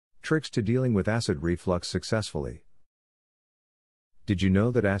Tricks to dealing with acid reflux successfully. Did you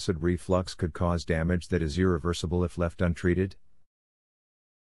know that acid reflux could cause damage that is irreversible if left untreated?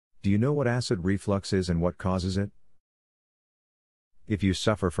 Do you know what acid reflux is and what causes it? If you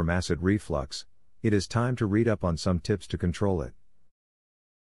suffer from acid reflux, it is time to read up on some tips to control it.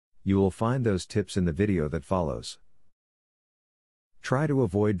 You will find those tips in the video that follows. Try to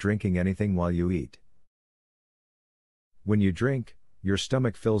avoid drinking anything while you eat. When you drink, your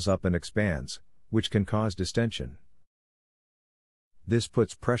stomach fills up and expands, which can cause distension. This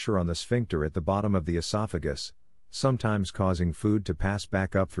puts pressure on the sphincter at the bottom of the esophagus, sometimes causing food to pass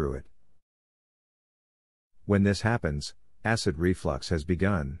back up through it. When this happens, acid reflux has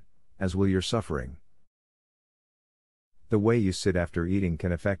begun, as will your suffering. The way you sit after eating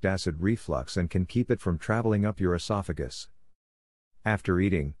can affect acid reflux and can keep it from traveling up your esophagus. After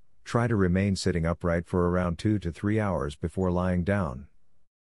eating, try to remain sitting upright for around 2 to 3 hours before lying down.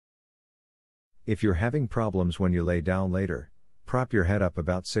 If you're having problems when you lay down later, prop your head up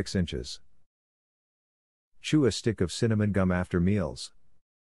about 6 inches. Chew a stick of cinnamon gum after meals.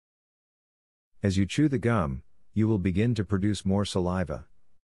 As you chew the gum, you will begin to produce more saliva.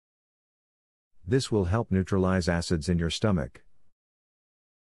 This will help neutralize acids in your stomach.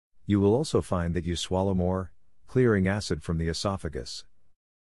 You will also find that you swallow more, clearing acid from the esophagus.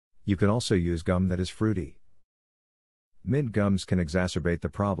 You can also use gum that is fruity. Mint gums can exacerbate the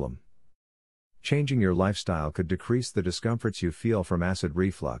problem. Changing your lifestyle could decrease the discomforts you feel from acid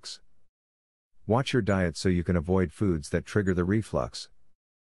reflux. Watch your diet so you can avoid foods that trigger the reflux.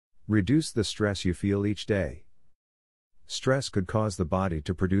 Reduce the stress you feel each day. Stress could cause the body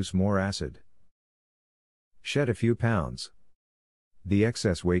to produce more acid. Shed a few pounds. The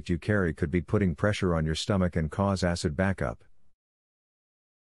excess weight you carry could be putting pressure on your stomach and cause acid backup.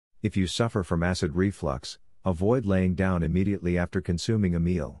 If you suffer from acid reflux, avoid laying down immediately after consuming a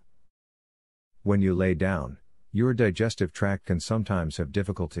meal. When you lay down, your digestive tract can sometimes have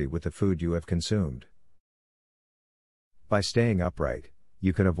difficulty with the food you have consumed. By staying upright,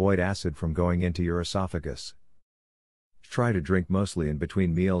 you can avoid acid from going into your esophagus. Try to drink mostly in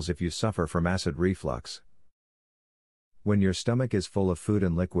between meals if you suffer from acid reflux. When your stomach is full of food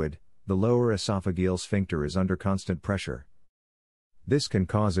and liquid, the lower esophageal sphincter is under constant pressure. This can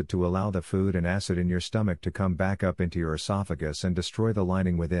cause it to allow the food and acid in your stomach to come back up into your esophagus and destroy the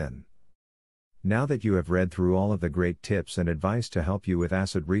lining within. Now that you have read through all of the great tips and advice to help you with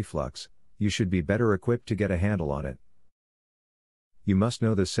acid reflux, you should be better equipped to get a handle on it. You must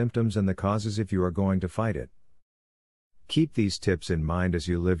know the symptoms and the causes if you are going to fight it. Keep these tips in mind as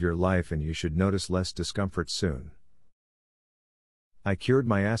you live your life and you should notice less discomfort soon. I cured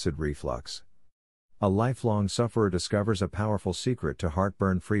my acid reflux. A lifelong sufferer discovers a powerful secret to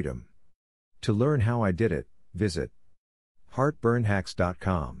heartburn freedom. To learn how I did it, visit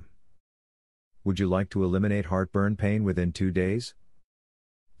heartburnhacks.com. Would you like to eliminate heartburn pain within 2 days?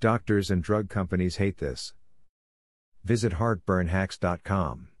 Doctors and drug companies hate this. Visit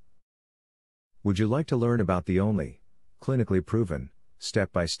heartburnhacks.com. Would you like to learn about the only, clinically proven,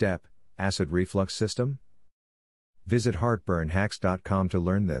 step-by-step, acid reflux system? Visit heartburnhacks.com to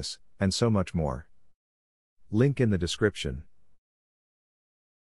learn this, and so much more. Link in the description.